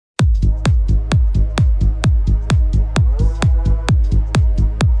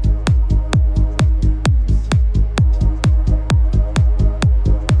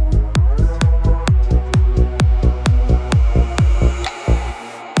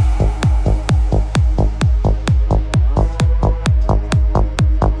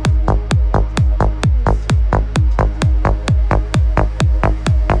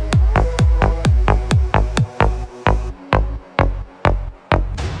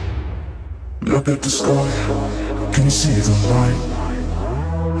Look at the sky, can you see the light?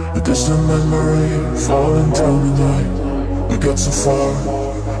 The distant memory falling down the night. We got so far,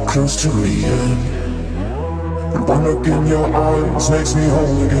 close to the end. And one look in your eyes makes me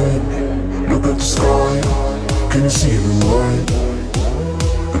whole again. Look at the sky, can you see the light?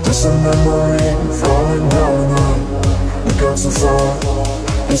 The distant memory falling down the night. We got so far,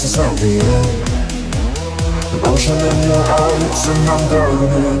 this is not the end. The ocean in your eyes and I'm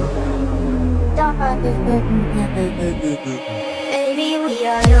diving in. Baby, we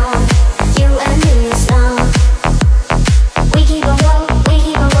are young, you and me is now. We keep on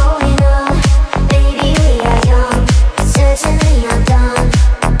going on. Baby, we are young, certainly not done.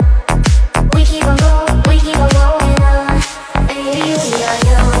 We keep on going on. Baby, we are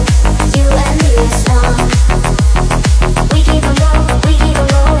young, you and me is now. We keep on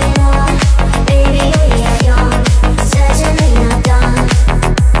going on. Baby, we are young, certainly not done.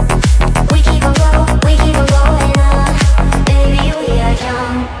 We keep on going on. Baby, we are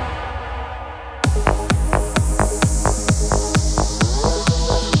young.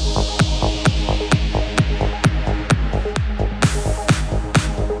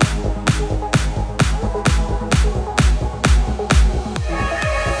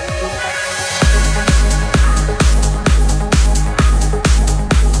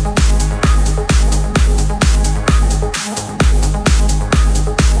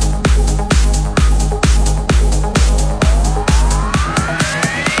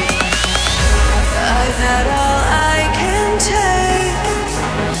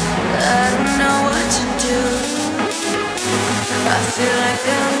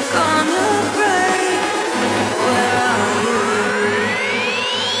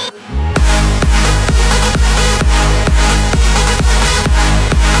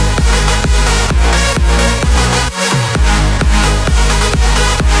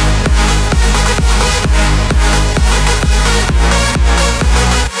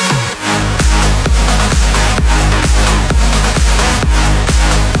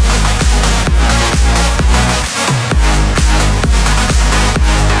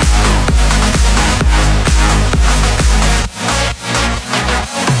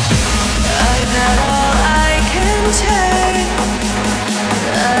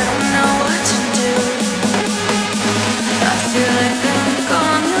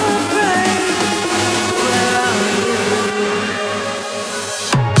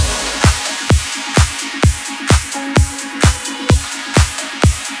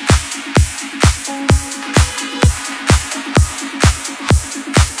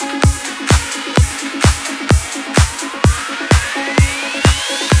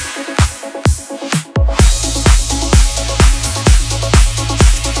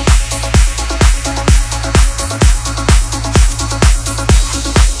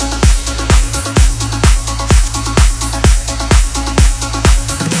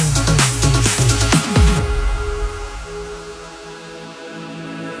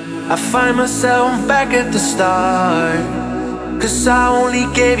 I find myself back at the start, 'cause I only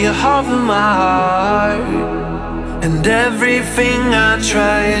gave you half of my heart. And everything I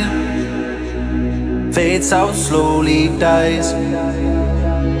tried fades out, slowly dies.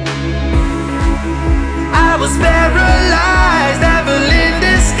 I was paralyzed, devil in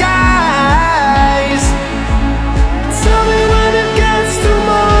disguise. Tell me when it gets too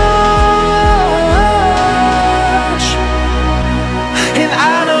much. And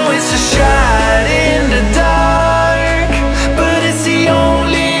I know it's a shot in the dark, but it's the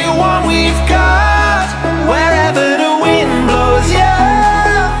only one we've got. Wherever the wind blows,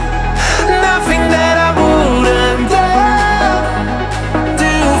 yeah. Nothing that I wouldn't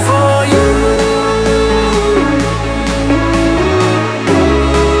do for you.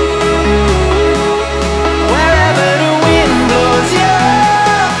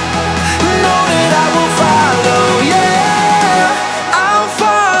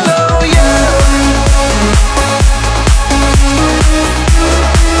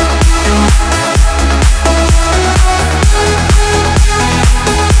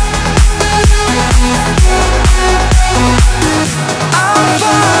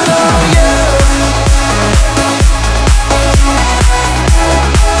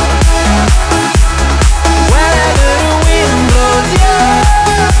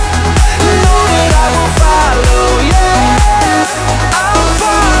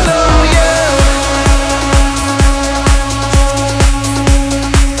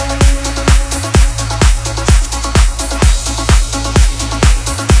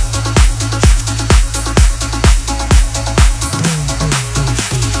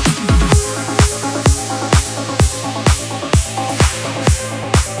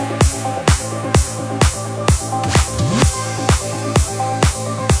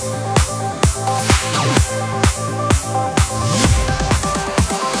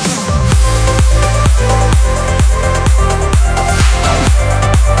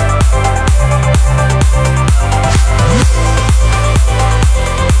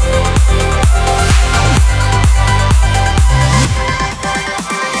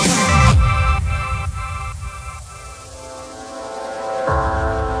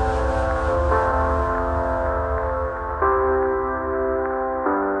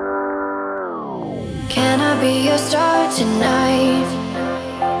 tonight.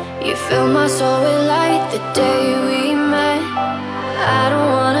 You fill my soul with light the day we met. I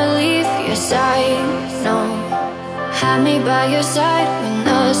don't wanna leave your side, no. Have me by your side when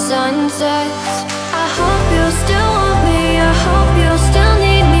the sun sets. I hope you'll still want me, I hope you'll still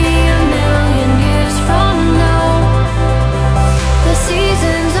need me a million years from now. The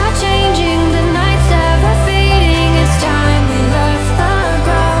seasons are changing, the nights ever fading. It's time we left the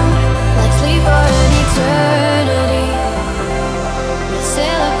ground. Let's leave for an eternity. Let's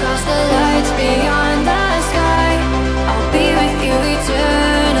sail across the lights beyond the sky. I'll be with you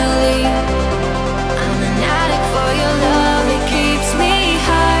eternally. I'm an addict for your love, it keeps me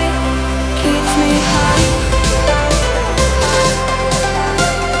high, keeps me high.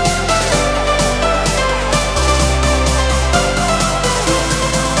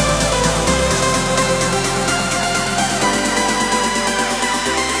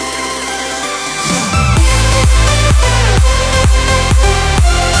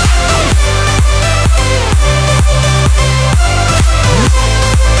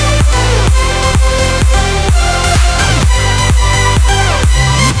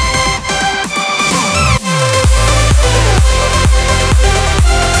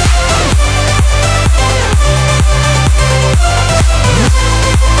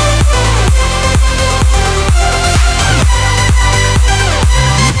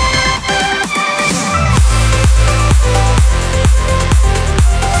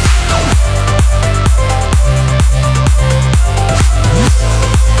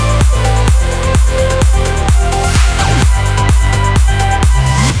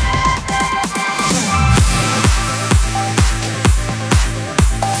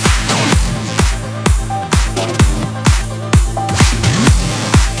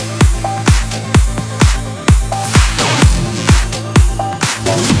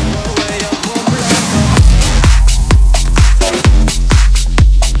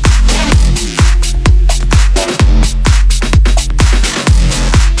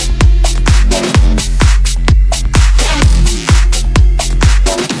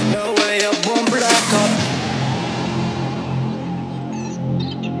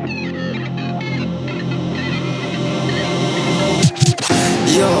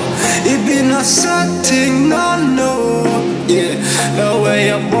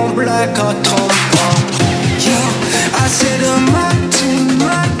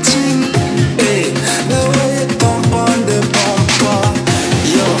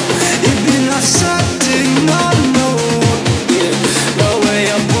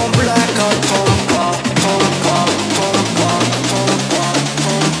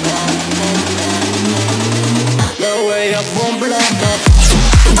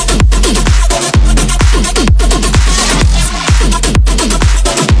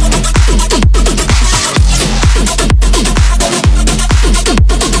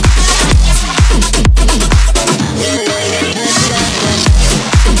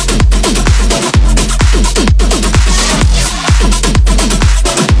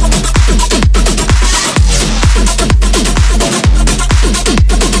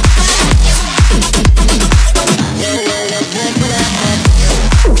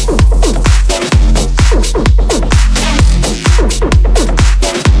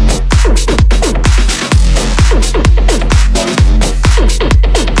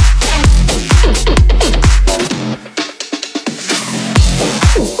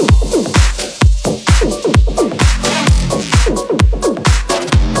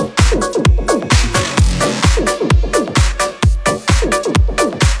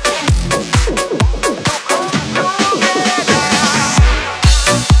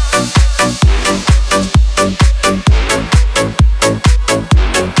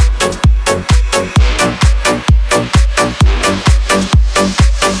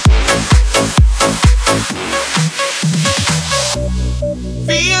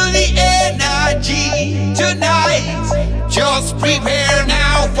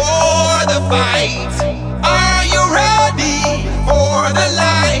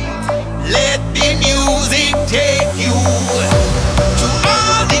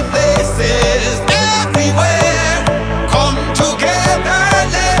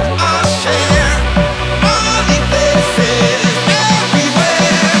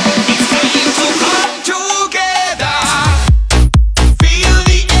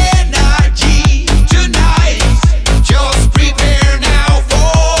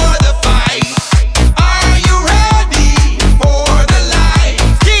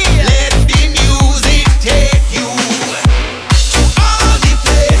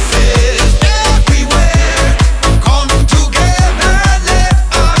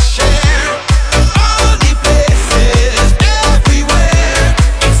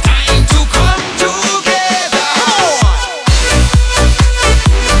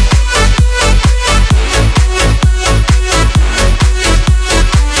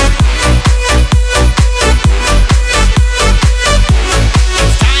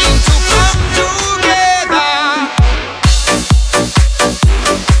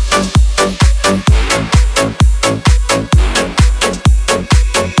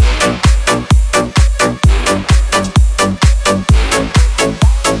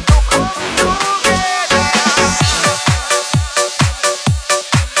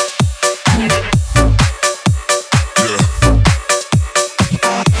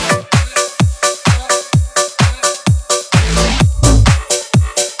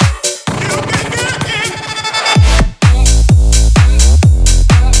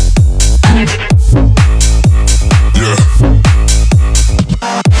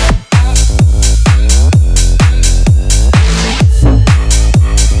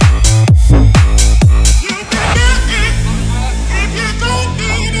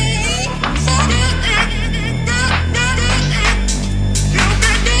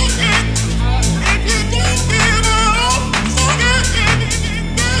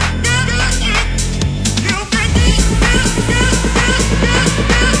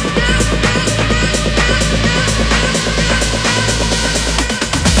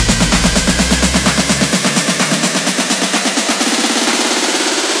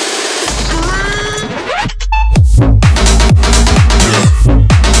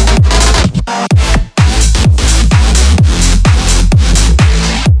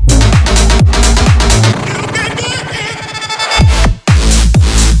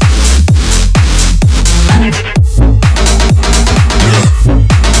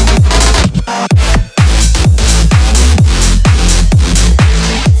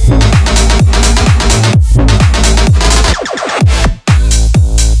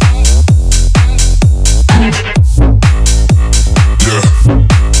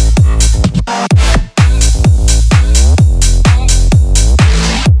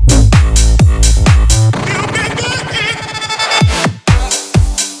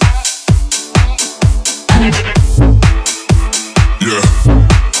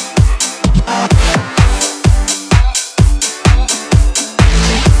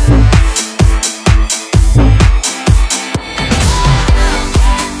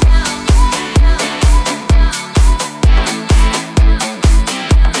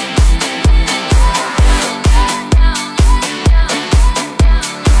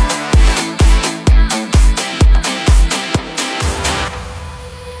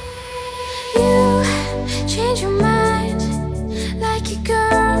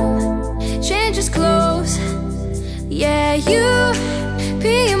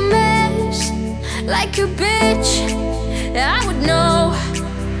 a bitch, I would know.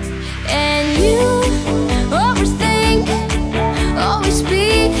 And you always think, always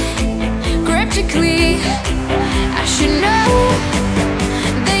speak cryptically. I should know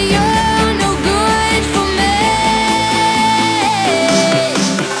that you're no good for me.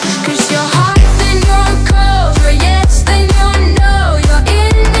 'Cause you're hot, then you're cold. You're yes, then you're no. You're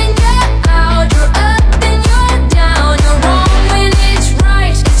in, then you're out. You're up, then you're down. You're wrong when it's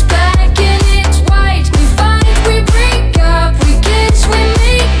right. It's black and it's white. We fight, we break up. We kiss, we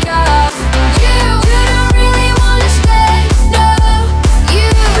make up. You don't really wanna stay, no.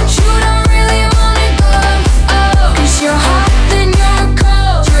 But you don't really wanna go. Oh, 'cause you're hot, then you're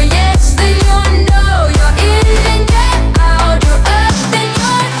cold. You're yes, then you're no. You're in, then you're out. You're up, then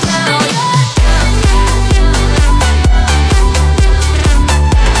you're down.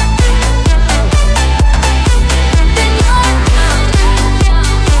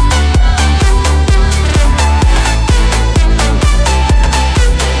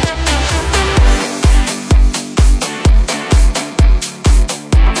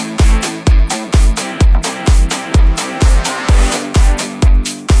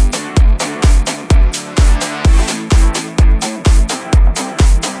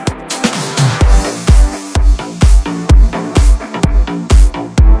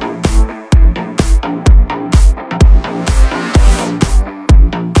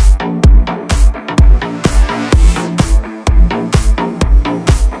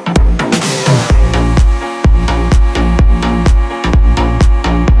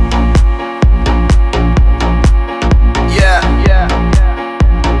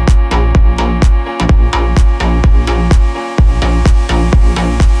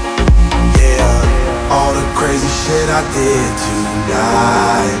 All the crazy shit I did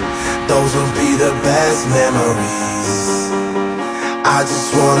tonight, those would be the best memories. I just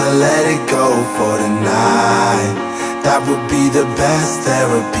wanna let it go for tonight. That would be the best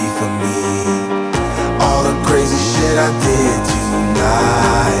therapy for me. All the crazy shit I did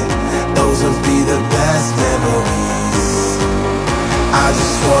tonight, those would be the best memories. I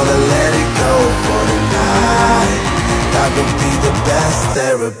just wanna let it go for tonight. That would be the best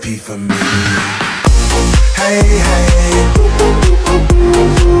therapy for me. Hey, hey,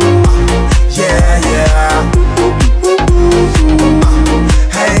 yeah, yeah.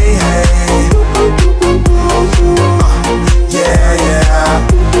 Hey, hey, yeah, yeah.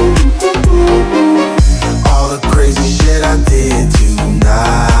 All the crazy shit I did to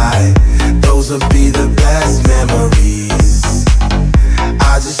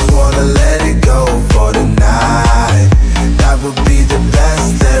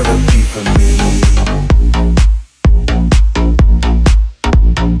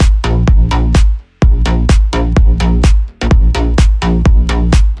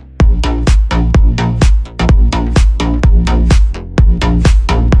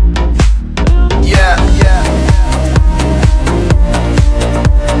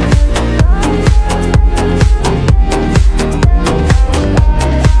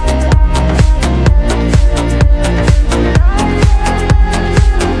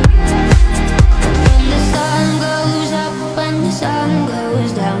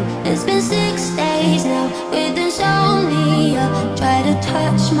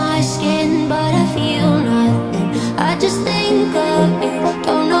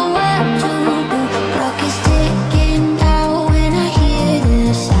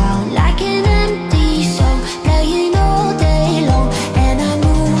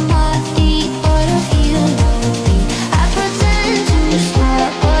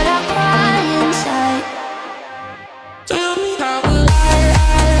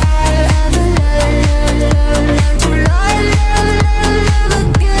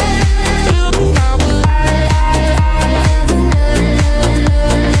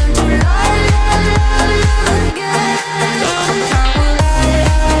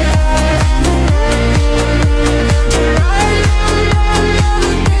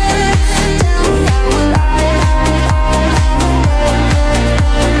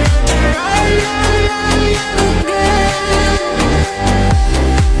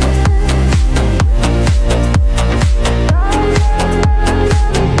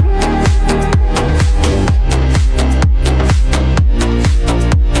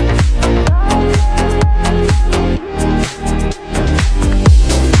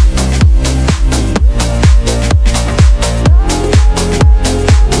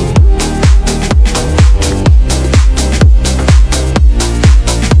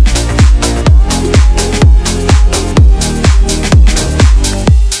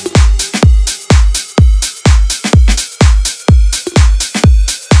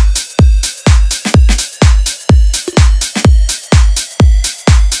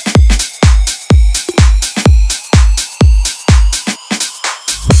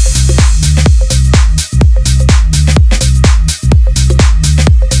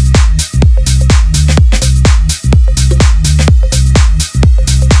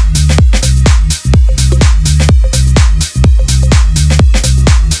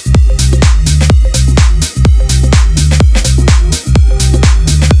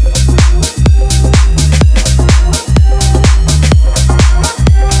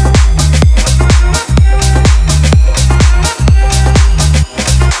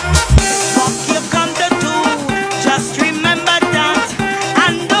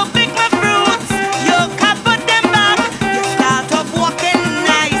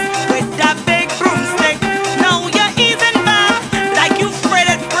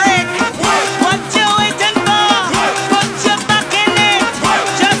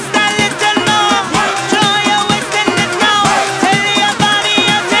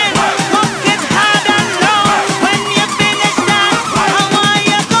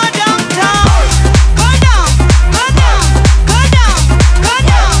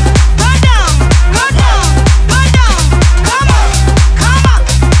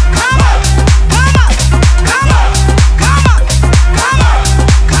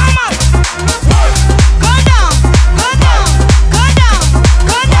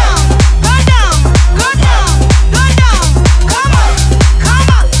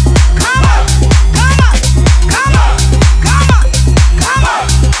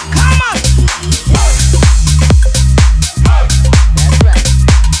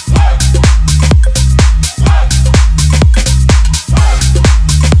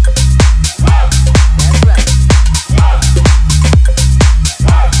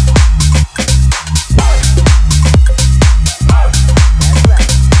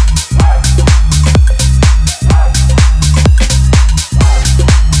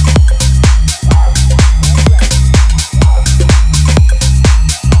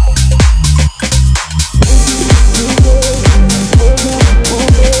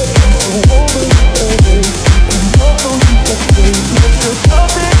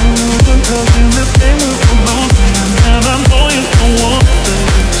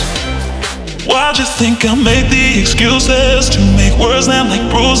Why'd you think I made the excuses to make words land like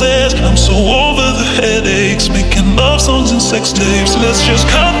bruises? I'm so over the headaches, making love songs and sex tapes. Let's just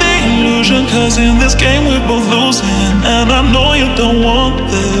cut the illusion, cause in this game we're both losing, and I know you don't want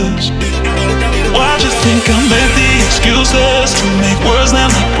this. Why'd you think I made the excuses to make words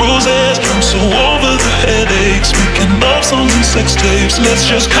land like bruises? I'm so over the headaches, making love songs and sex tapes. Let's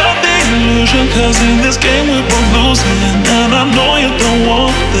just cut the illusion, cause in this game we're both losing, and I know you don't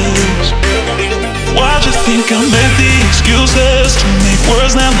want this. Why'd you think I made the excuses to make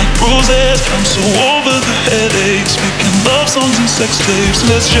words land like bruises? I'm so over the headaches, making love songs and sex tapes.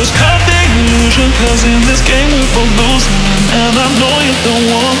 Let's just cut the illusion, cause in this game we're both losing, and I know you don't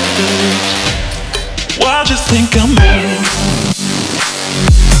want this. Why'd you think I made?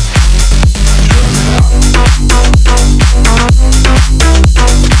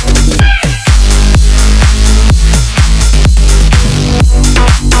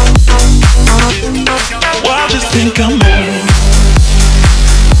 Why'd you think I made?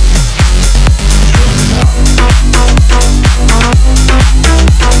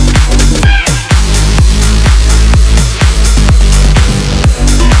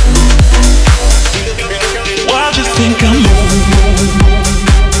 Why'd you think I made?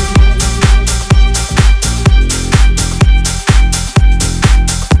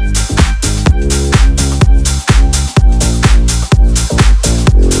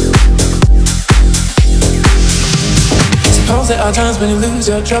 Suppose there are times when you lose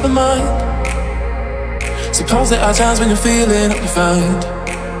your troubled mind. Suppose there are times when you're feeling undefined.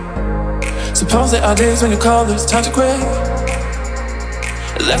 Suppose there are days when you call, there's time to quit.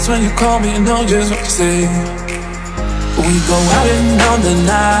 That's when you call me and know just what to say. We go out and on the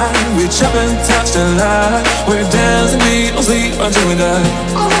night, we chop and touch the light. We're dancing, we don't sleep until we die.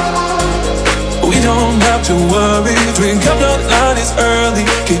 We don't have to worry, drink up, the night is early.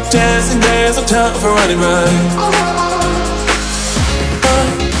 Keep dancing, there's no time for running right.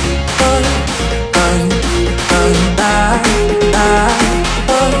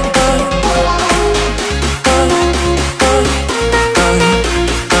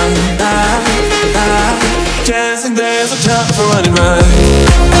 Dancing, there's no time for running right.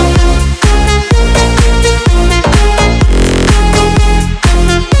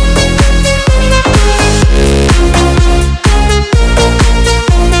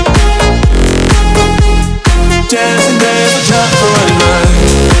 Dancing, there's no time for running right.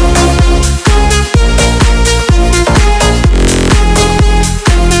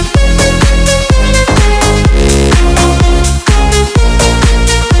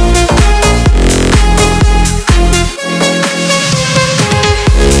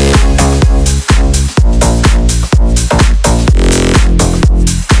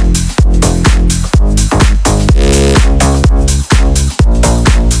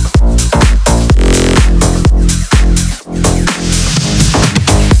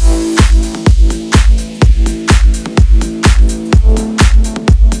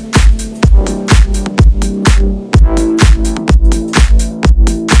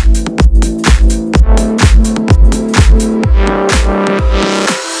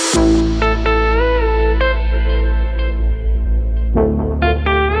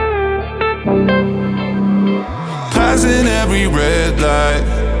 Passing every red light,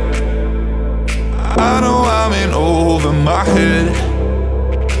 I know I'm in over my head.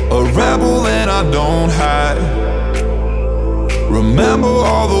 A rebel and I don't hide. Remember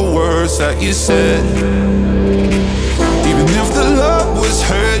all the words that you said. Even if the love was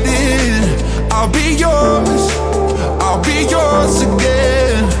hurting, I'll be yours, I'll be yours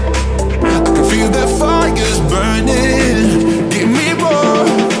again. I can feel that fire's burning, give me more.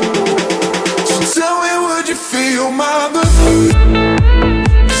 So tell me, would you feel my love?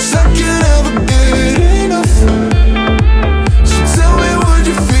 'Cause I can never get enough. So tell me, would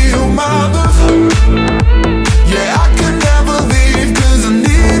you feel my love? Yeah, I could never leave 'cause I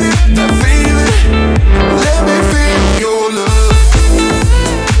need it, that feeling.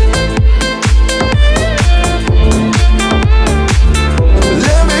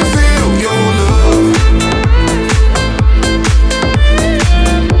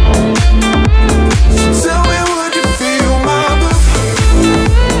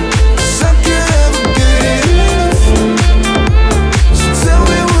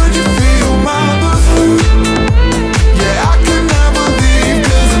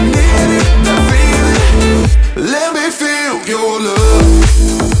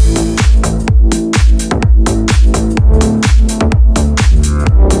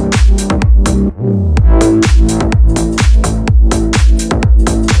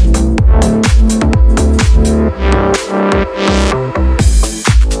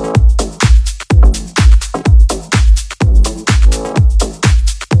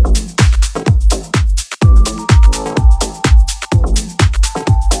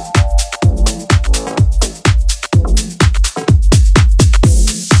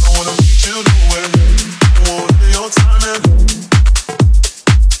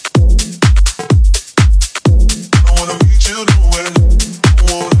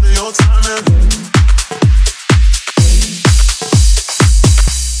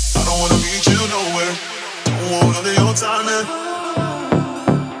 you nowhere. Don't want all of your time, man.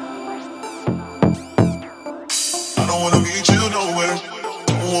 I don't wanna meet you nowhere.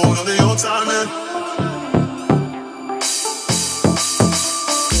 Don't want all of your time, man.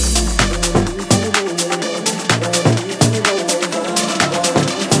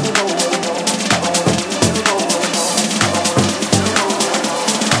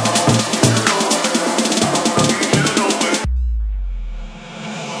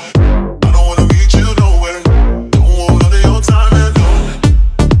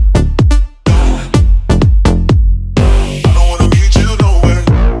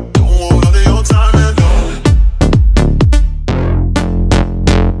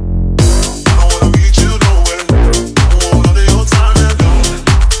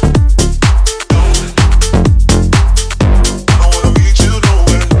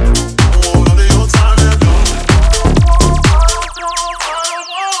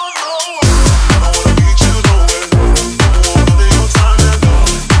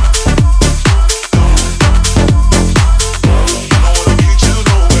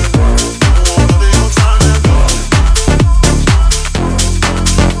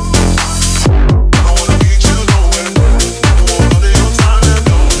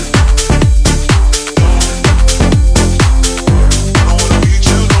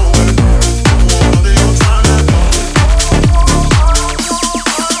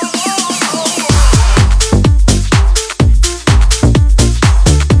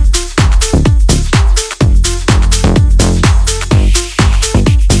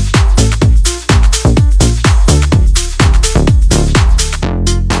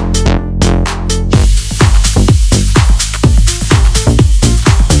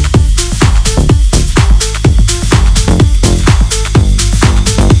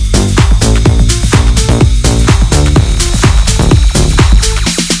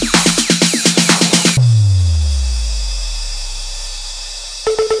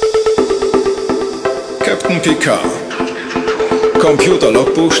 Picard.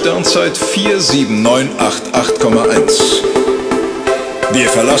 Computerlogbuch Sternzeit 47988,1. Wir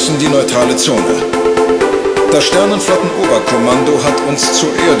verlassen die neutrale Zone. Das Sternenflottenoberkommando hat uns zur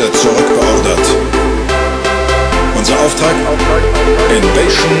Erde zurückbeordert. Unser Auftrag?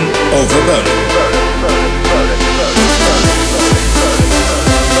 Invasion over Berlin.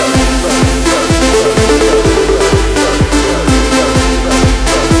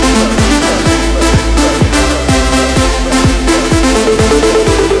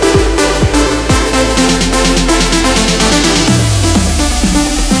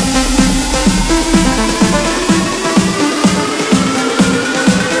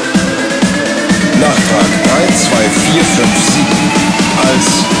 Nachtrag 32457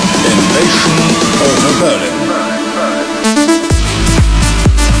 als Invasion over Berlin.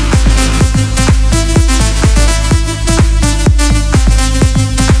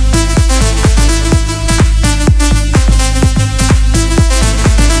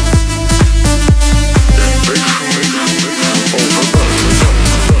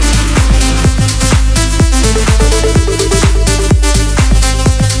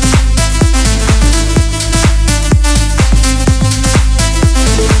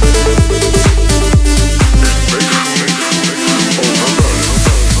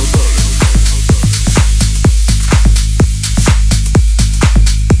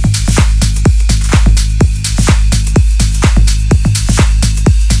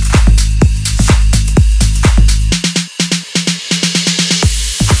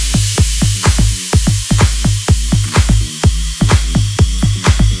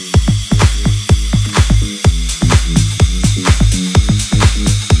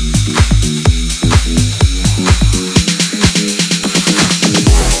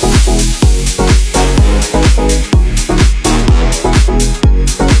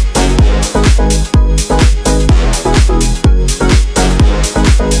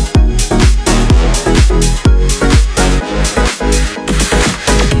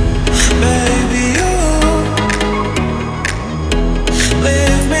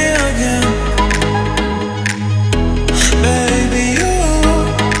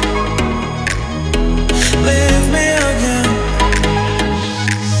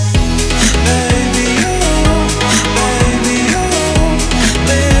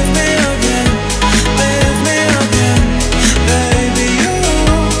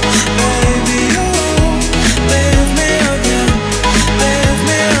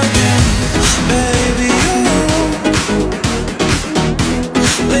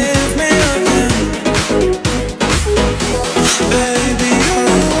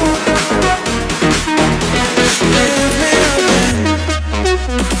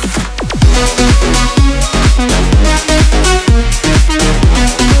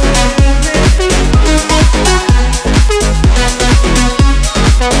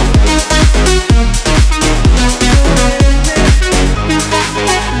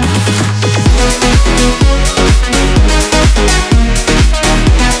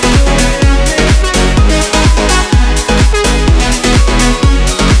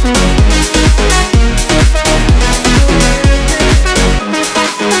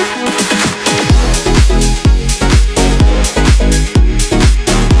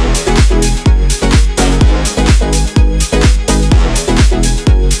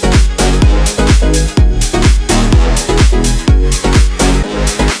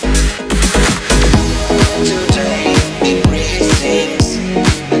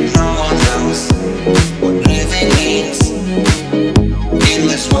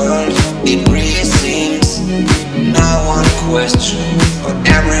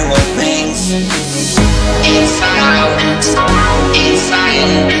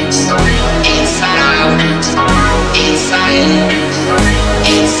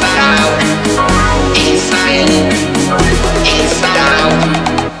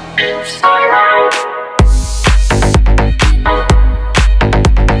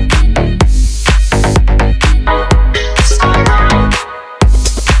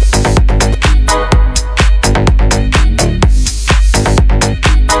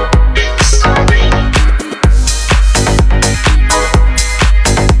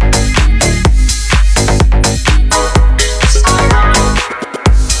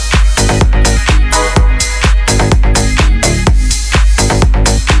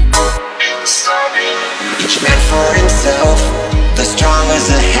 was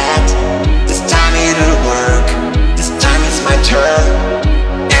a hat. This time it'll work. This time it's my turn.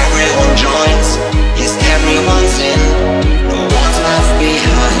 Everyone joins. Yes, everyone's in. No one's left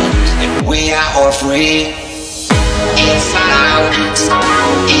behind. And we are all free. Inside out.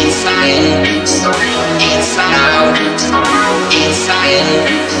 Inside in. Inside out. Inside in.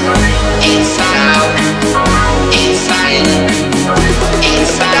 Inside out. Inside in.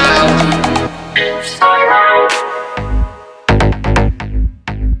 Inside out. Inside out.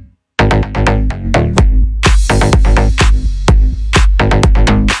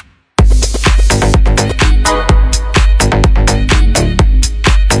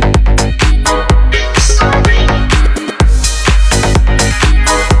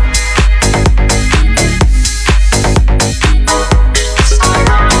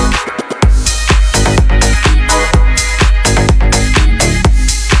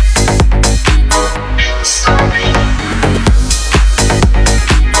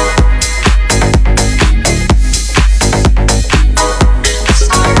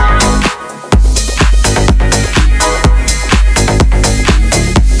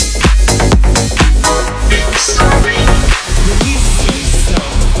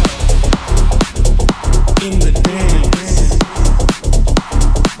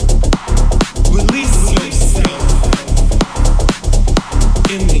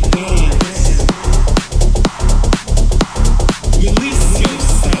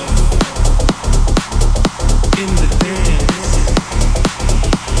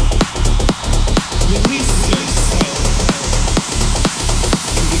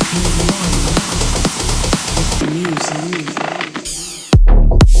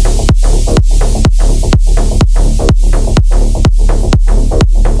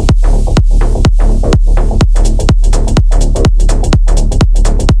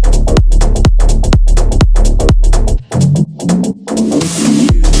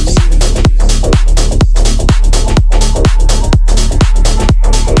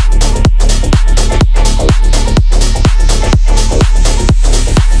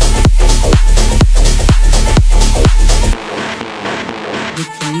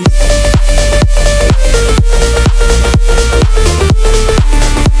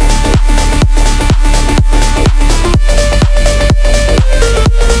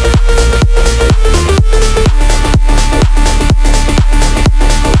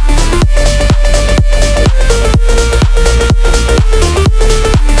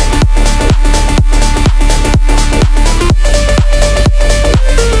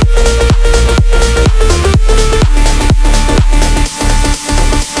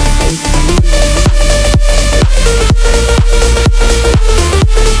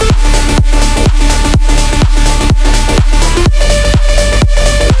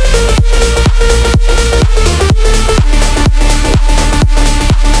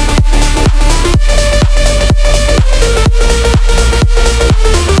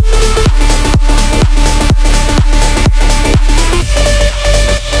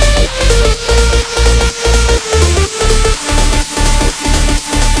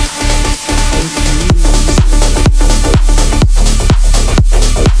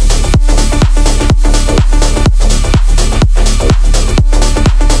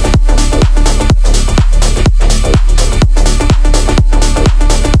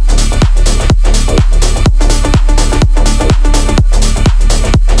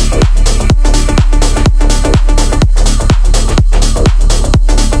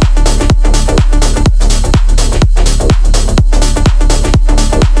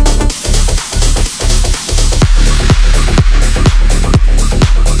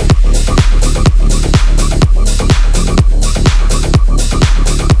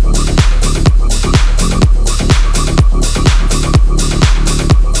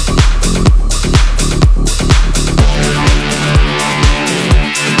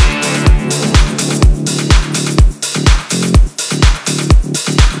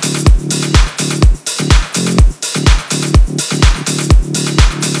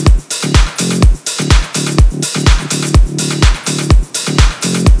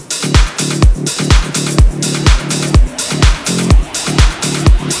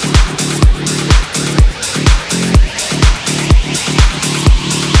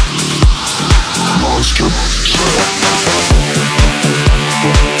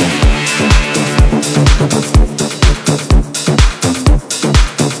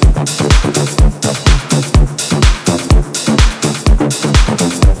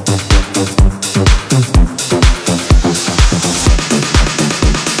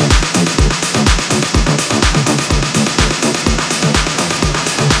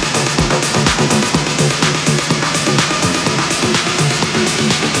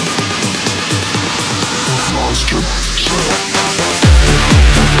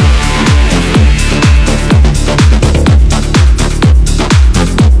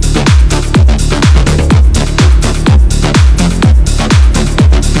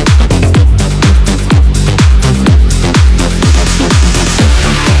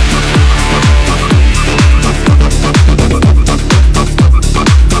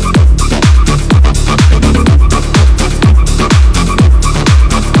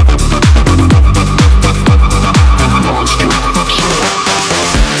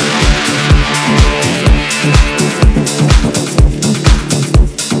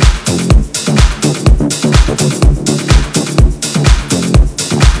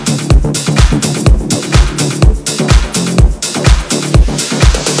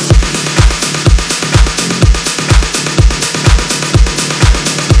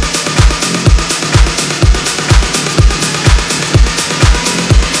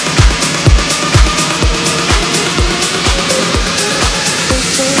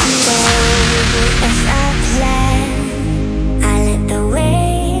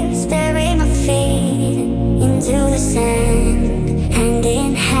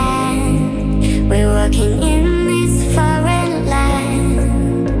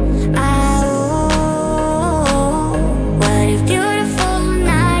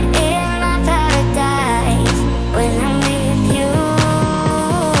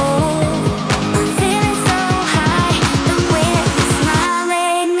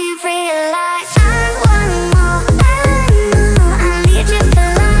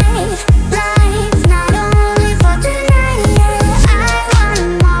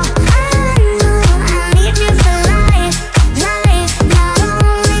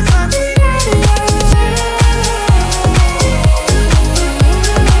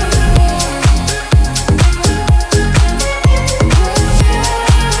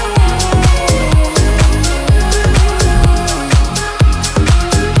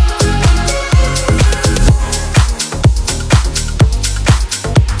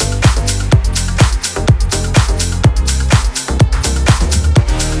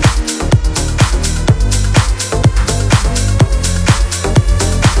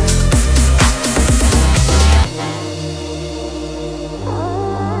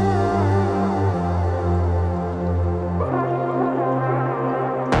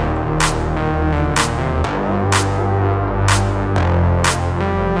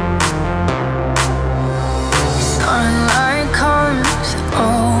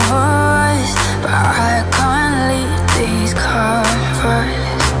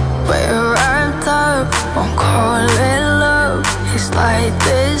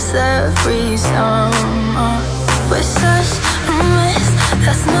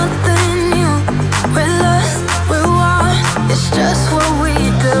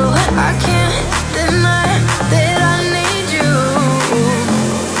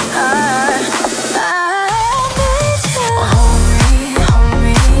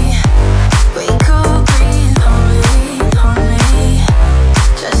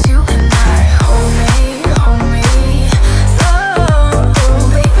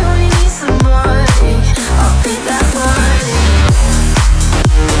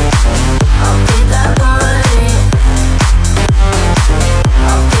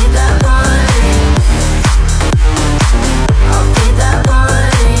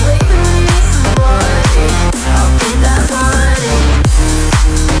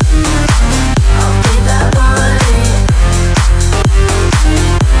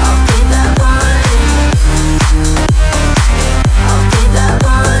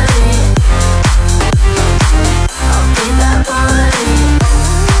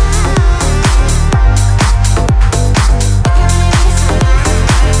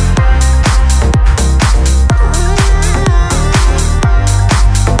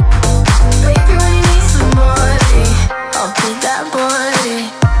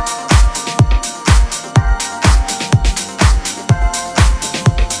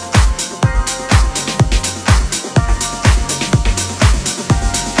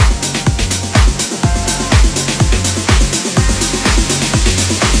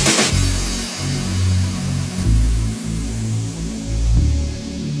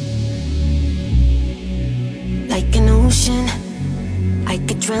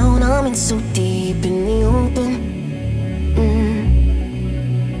 went so deep in the open.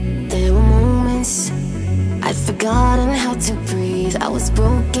 There were moments I'd forgotten how to breathe. I was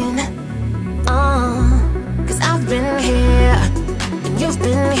broken. Cause I've been here and you've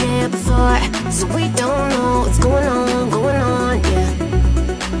been here before, so we don't know what's going on, yeah.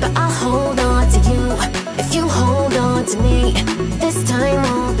 But I'll hold on to you if you hold on to me. This time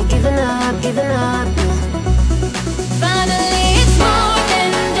won't be giving up, no. Finally, it's more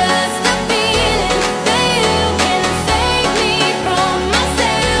than just a feeling that you can save me from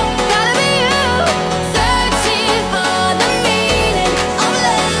myself. Gotta be you, searching for the meaning of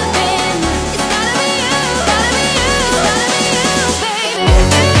loving. It's gotta be you, baby.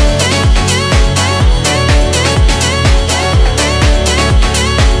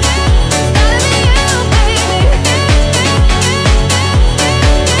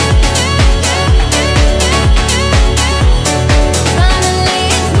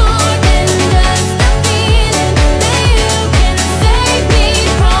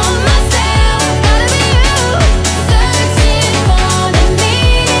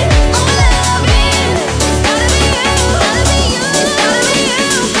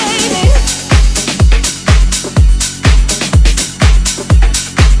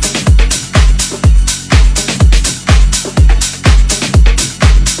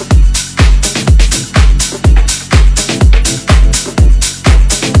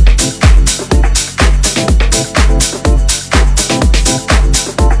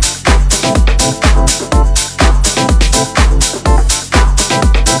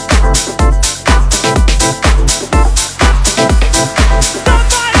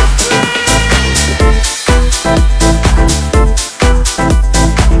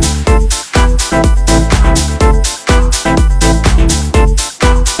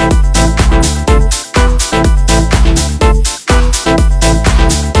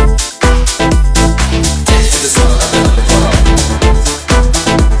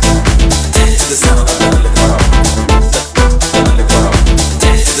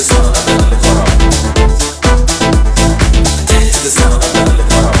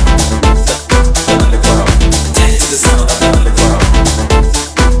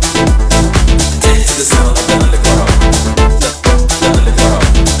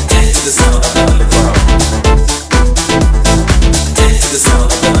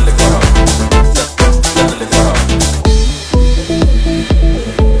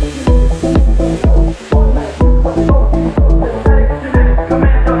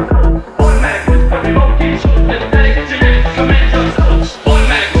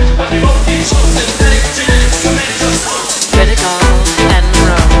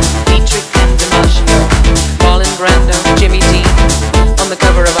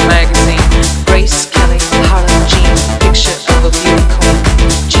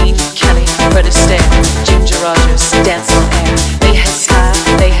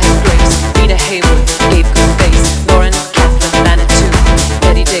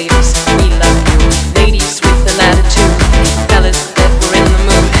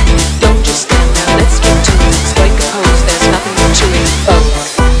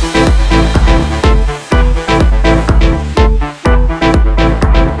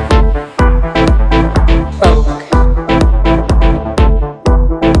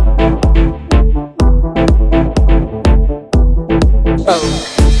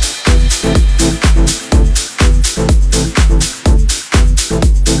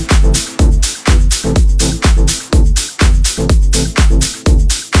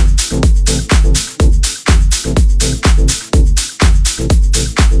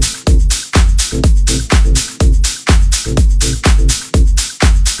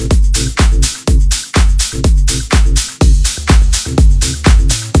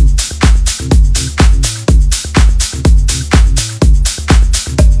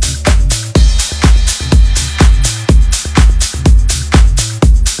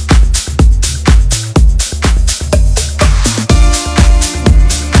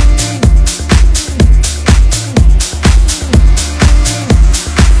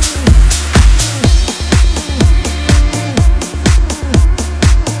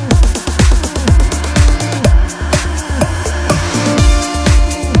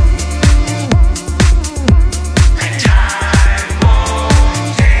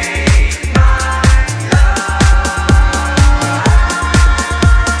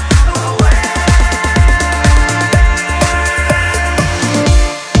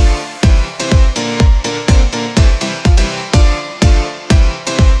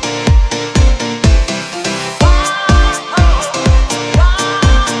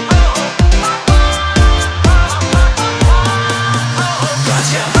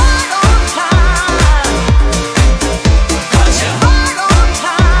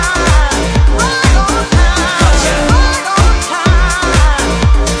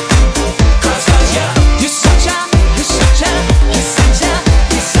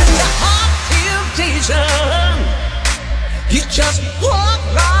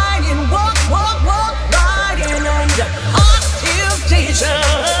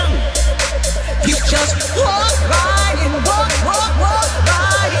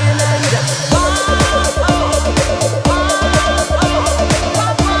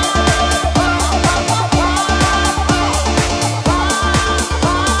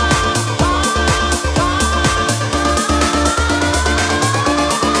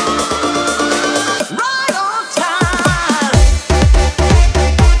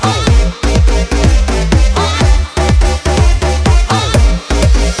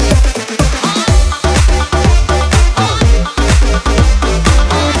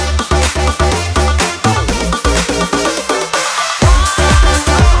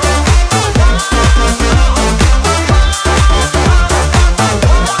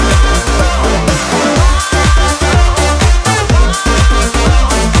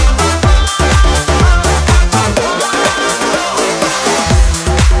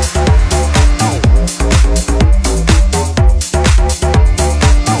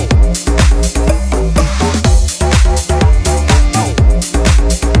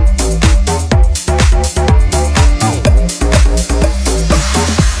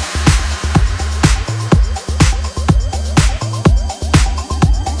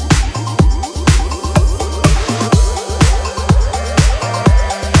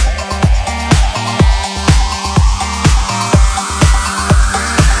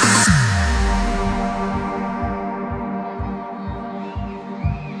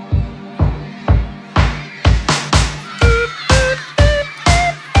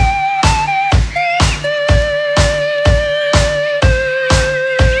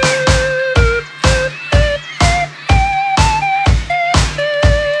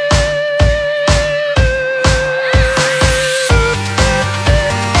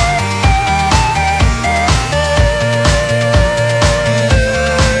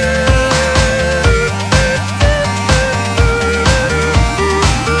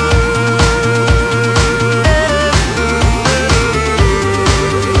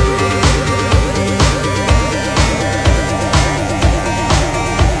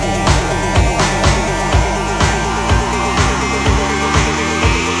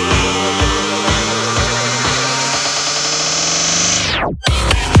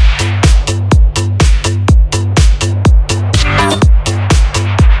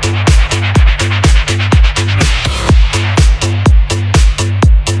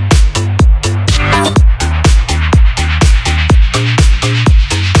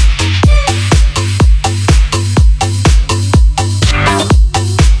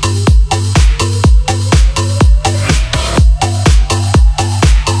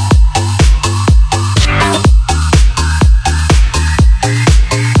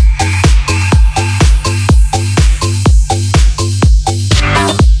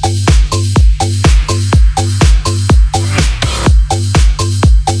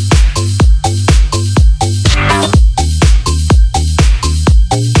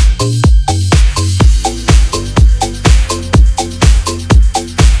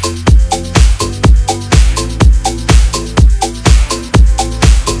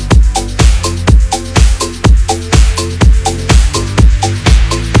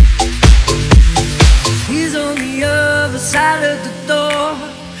 door,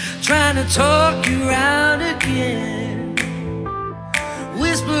 trying to talk you round again,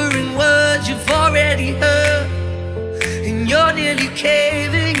 whispering words you've already heard, and you're nearly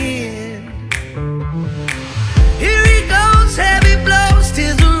caving in. Here he goes, heavy blows,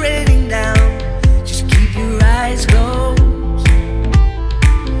 tears are raining down. Just keep your eyes closed.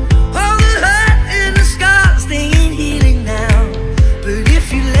 All the hurt and the scars, they ain't healing now. But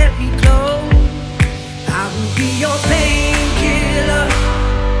if you let me close, I will be your painkiller.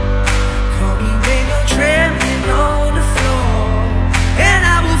 Call me when you're trembling on the floor, and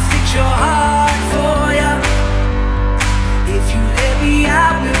I will fix your heart for you. If you let me, I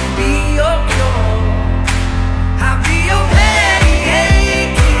will be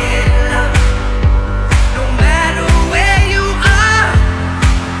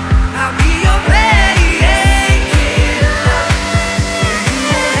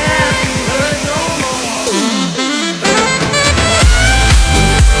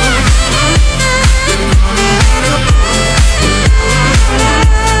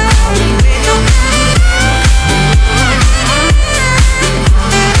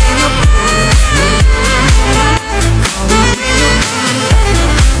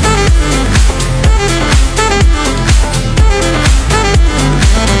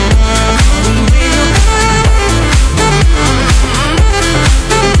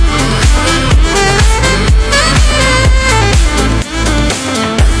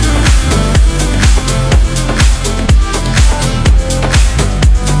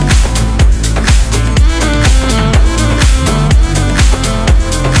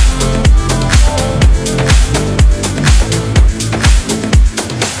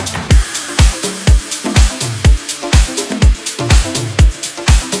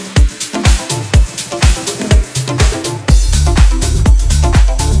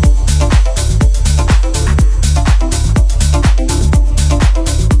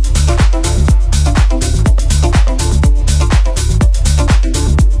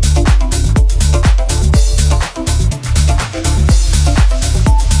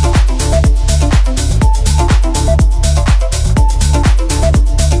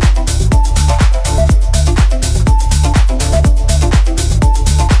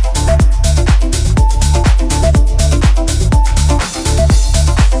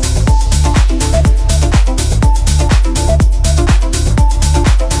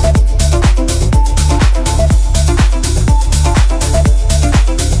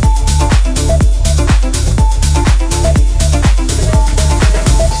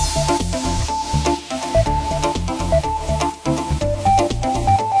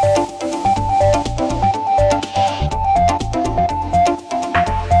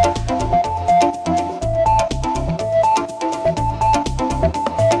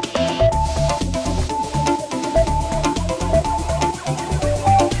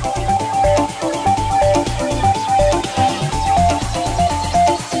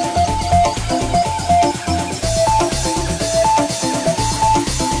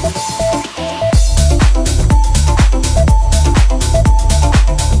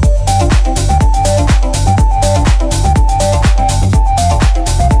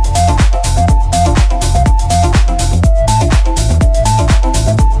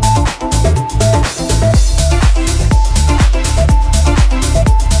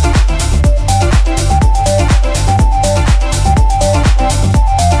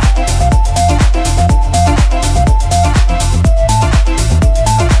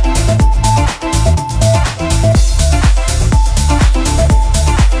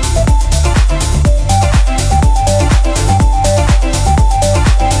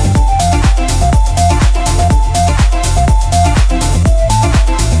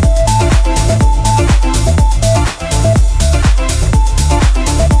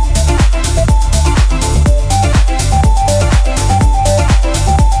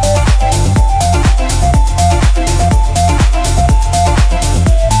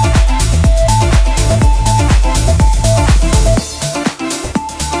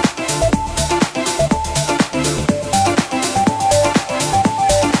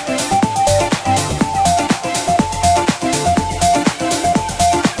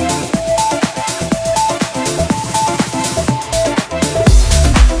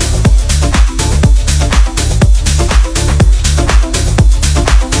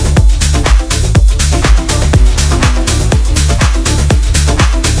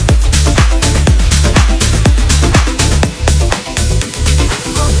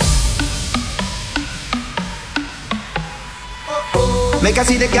Make I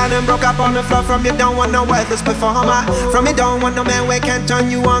see the gal and broke up on the floor. From you don't want no worthless performer. From you don't want no man where can't turn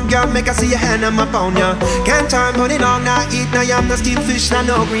you on, girl. Make I see your hand I'm up on ya. Can't turn, put it on, not eat no yam, no steamed fish,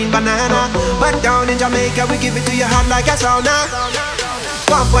 no green banana. But down in Jamaica we give it to you hot like a sauna.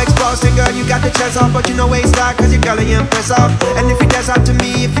 One for explosive, girl, you got the chest off, but you know waist back, cause your girl ain't impress up. And if you test out to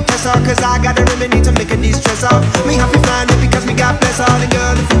me, if you test out, cause I got a remedy to make a de-stress out. Me happy find it because me got bless out. And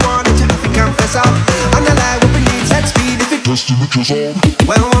girl, if you want it, you have to confess out. On the line, what we need, set speed, if it Just to make us all.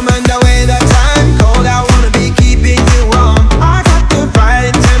 when woman the way the time cold, I wanna be keeping you warm. I got the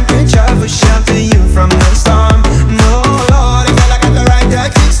right temperature for shelter you from the storm. No, Lord, girl, I got the right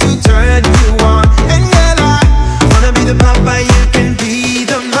tactics to turn you on. And girl, I wanna be the papa, you can be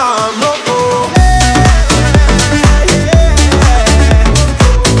the mom. Oh, oh.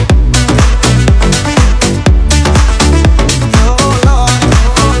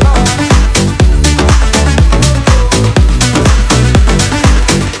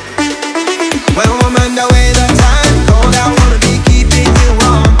 When woman the way the time cold, I wanna be keeping you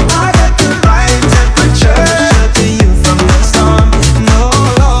warm. I got the right temperature to shelter you from the storm. No,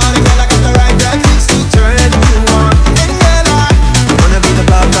 Lord, girl, I got the right tactics to turn you on. And girl, I wanna be the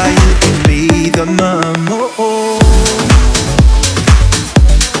papa, you can be the mom. Oh, oh.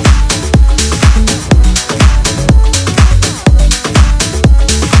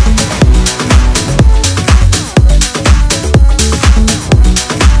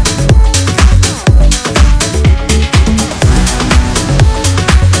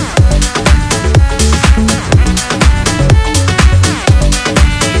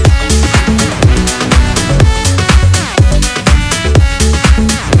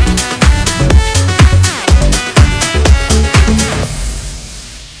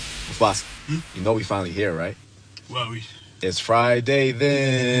 Boss, you know we finally here, right? Well, we It's Friday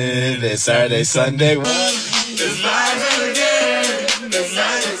then, it's Saturday, Sunday. It's Friday again. It's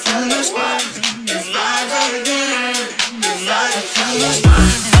Saturday, Sunday.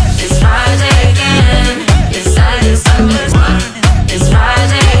 It's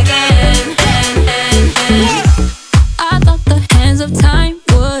Friday again. I thought the hands of time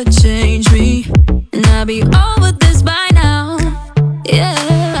would change me, and I'd be over this by now.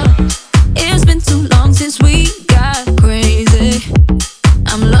 Yeah, it's been too long since we got crazy.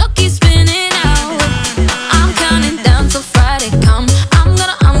 I'm lucky spinning out. I'm counting down till Friday come. I'm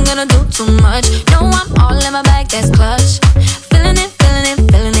gonna do too much. No, I'm all in my bag, that's clutch. Feeling it, feeling it,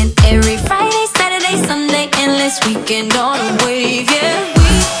 feeling it. Every Friday, Saturday, Sunday, endless weekend on a wave, yeah.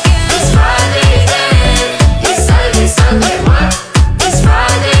 Weekend. It's Friday again. It's Saturday, Sunday, what? It's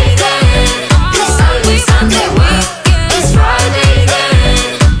Friday again. It's Saturday, Sunday, weekend. It's Friday again.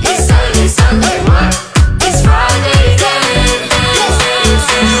 It's Saturday, Sunday, what? It's Friday again.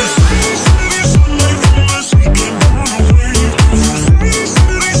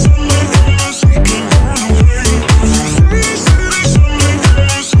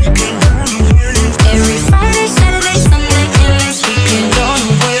 Every Friday, Saturday, Sunday, endless weekend on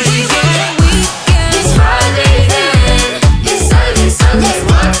the way. It's Friday again. It's Saturday, Sunday,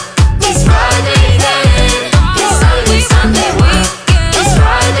 what? It's Friday again. It's Saturday, Sunday, weekend. It's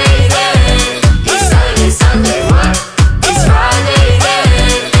Friday again. It's Saturday, Sunday, what? It's Friday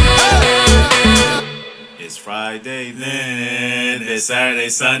again. it's Friday then, it's Saturday,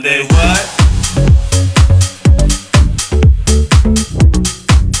 Sunday. What?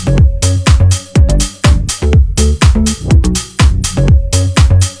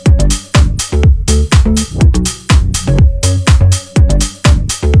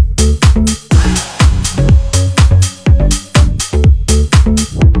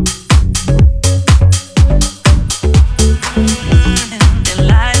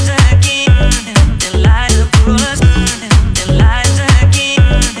 Elijah pull us, Elijah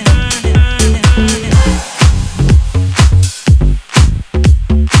again.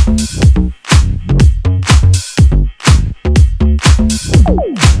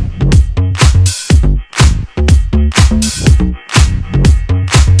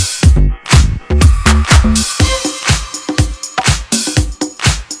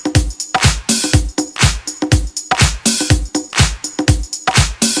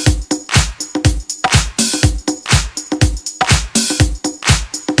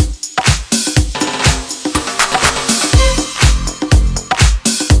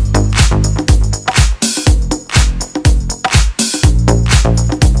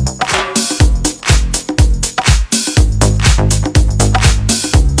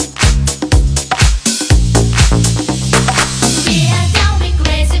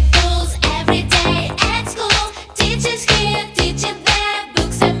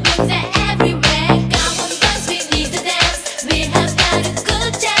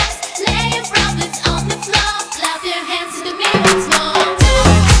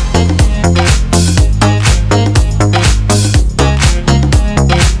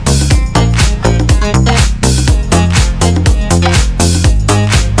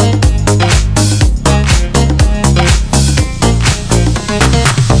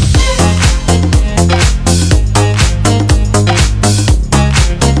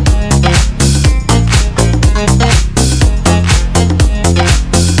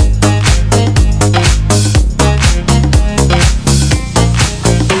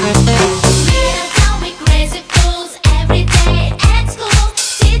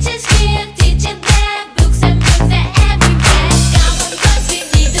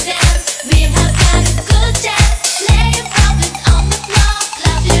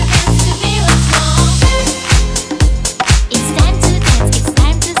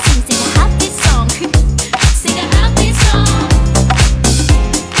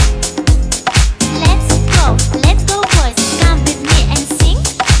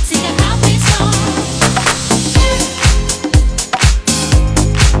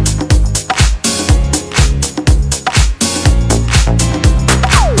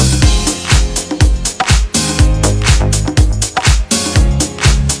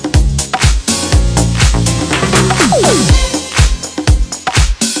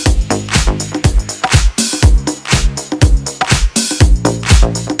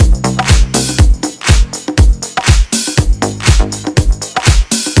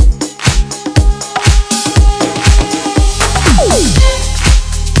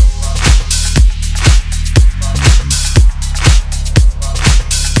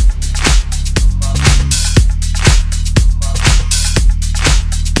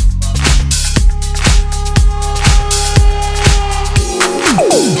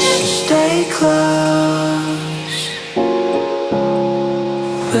 stay close.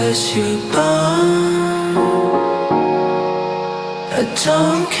 Where's your bond? I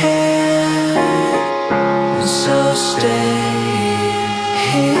don't care, so stay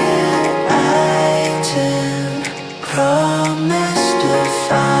here. I didn't promise to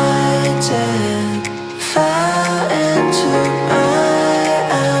find it. Fell into my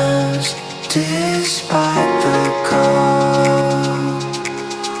arms despite the cold.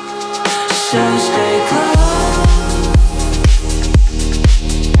 So stay close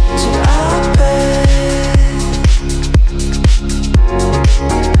to our bed.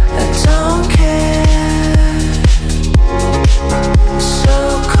 I don't care. So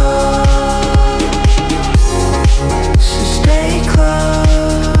cold. So stay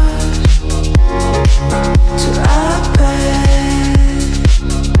close to our bed.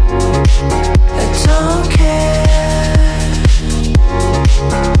 I don't care.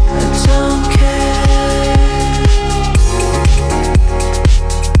 I don't care.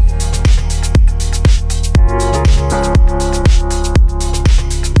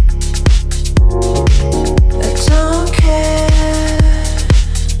 I don't care.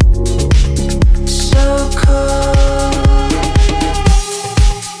 So cold.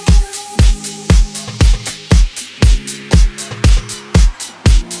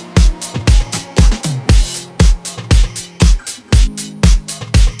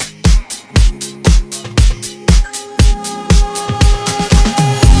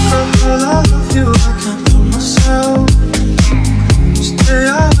 Girl, I love you, I can't help myself. Stay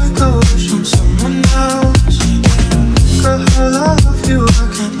out with the wish from someone else. Girl, I love you, I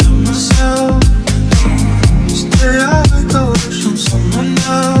can't help myself. Stay out with the wish from someone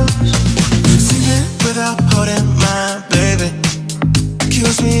else. Sing it without holding my baby.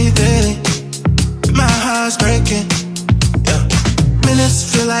 Kills me daily. My heart's breaking. Yeah. Minutes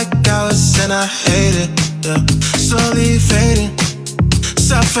feel like hours and I hate it. Yeah. Slowly fading,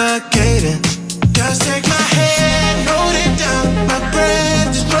 suffocating. Just take my hand, hold it down. My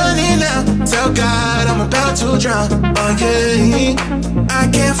breath is running out. Tell God I'm about to drown. Oh yeah.